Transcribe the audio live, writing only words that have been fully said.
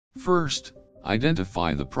First,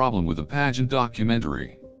 identify the problem with a pageant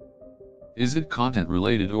documentary. Is it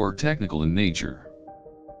content-related or technical in nature?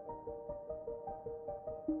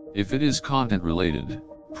 If it is content-related,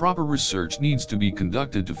 proper research needs to be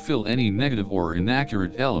conducted to fill any negative or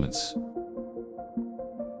inaccurate elements.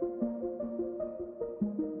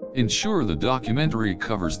 Ensure the documentary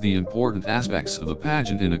covers the important aspects of the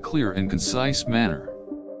pageant in a clear and concise manner.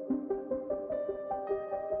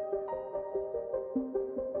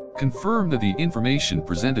 Confirm that the information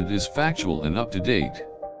presented is factual and up to date.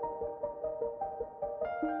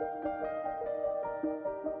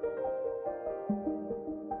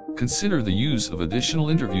 Consider the use of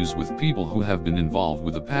additional interviews with people who have been involved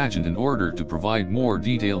with the pageant in order to provide more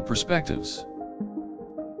detailed perspectives.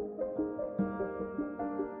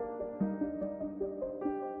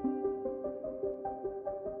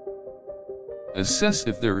 Assess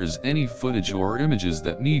if there is any footage or images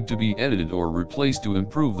that need to be edited or replaced to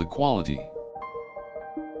improve the quality.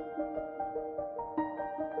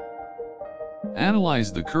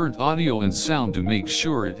 Analyze the current audio and sound to make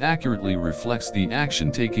sure it accurately reflects the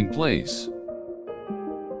action taking place.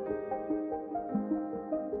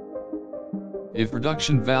 If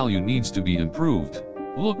production value needs to be improved,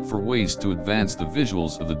 look for ways to advance the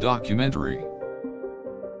visuals of the documentary.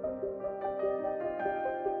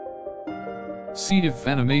 See if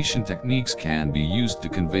animation techniques can be used to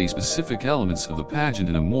convey specific elements of the pageant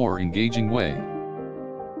in a more engaging way.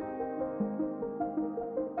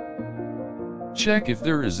 Check if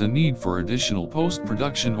there is a need for additional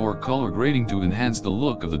post-production or color grading to enhance the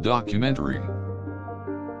look of the documentary.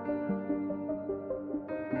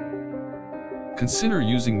 Consider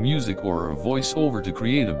using music or a voice-over to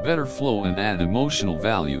create a better flow and add emotional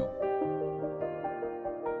value.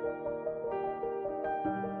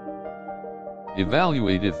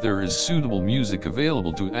 Evaluate if there is suitable music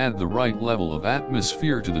available to add the right level of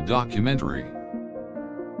atmosphere to the documentary.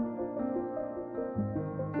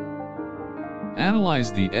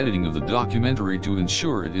 Analyze the editing of the documentary to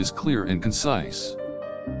ensure it is clear and concise.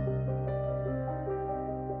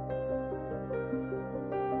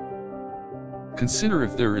 Consider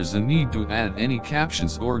if there is a need to add any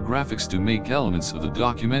captions or graphics to make elements of the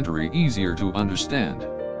documentary easier to understand.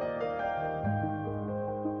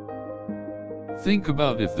 Think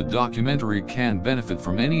about if the documentary can benefit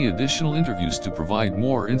from any additional interviews to provide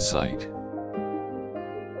more insight.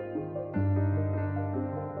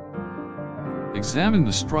 Examine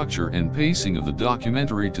the structure and pacing of the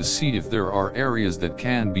documentary to see if there are areas that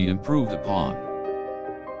can be improved upon.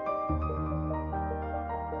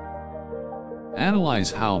 Analyze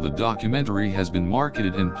how the documentary has been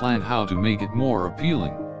marketed and plan how to make it more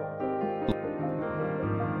appealing.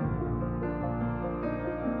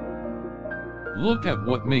 Look at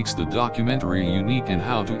what makes the documentary unique and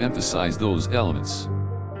how to emphasize those elements.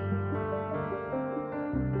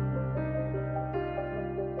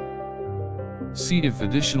 See if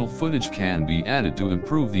additional footage can be added to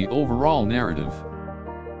improve the overall narrative.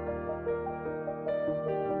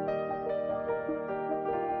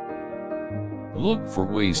 Look for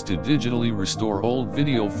ways to digitally restore old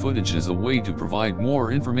video footage as a way to provide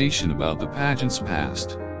more information about the pageant's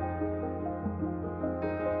past.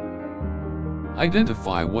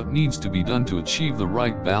 Identify what needs to be done to achieve the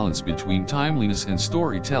right balance between timeliness and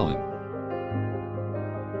storytelling.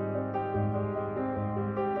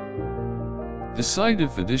 Decide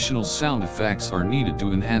if additional sound effects are needed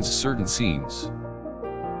to enhance certain scenes.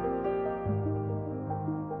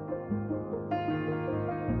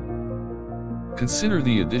 Consider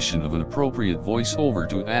the addition of an appropriate voice-over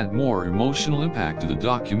to add more emotional impact to the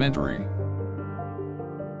documentary.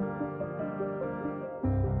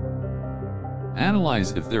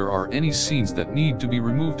 Analyze if there are any scenes that need to be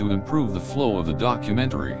removed to improve the flow of the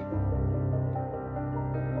documentary.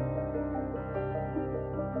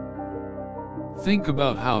 Think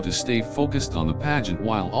about how to stay focused on the pageant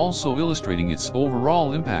while also illustrating its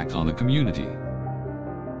overall impact on the community.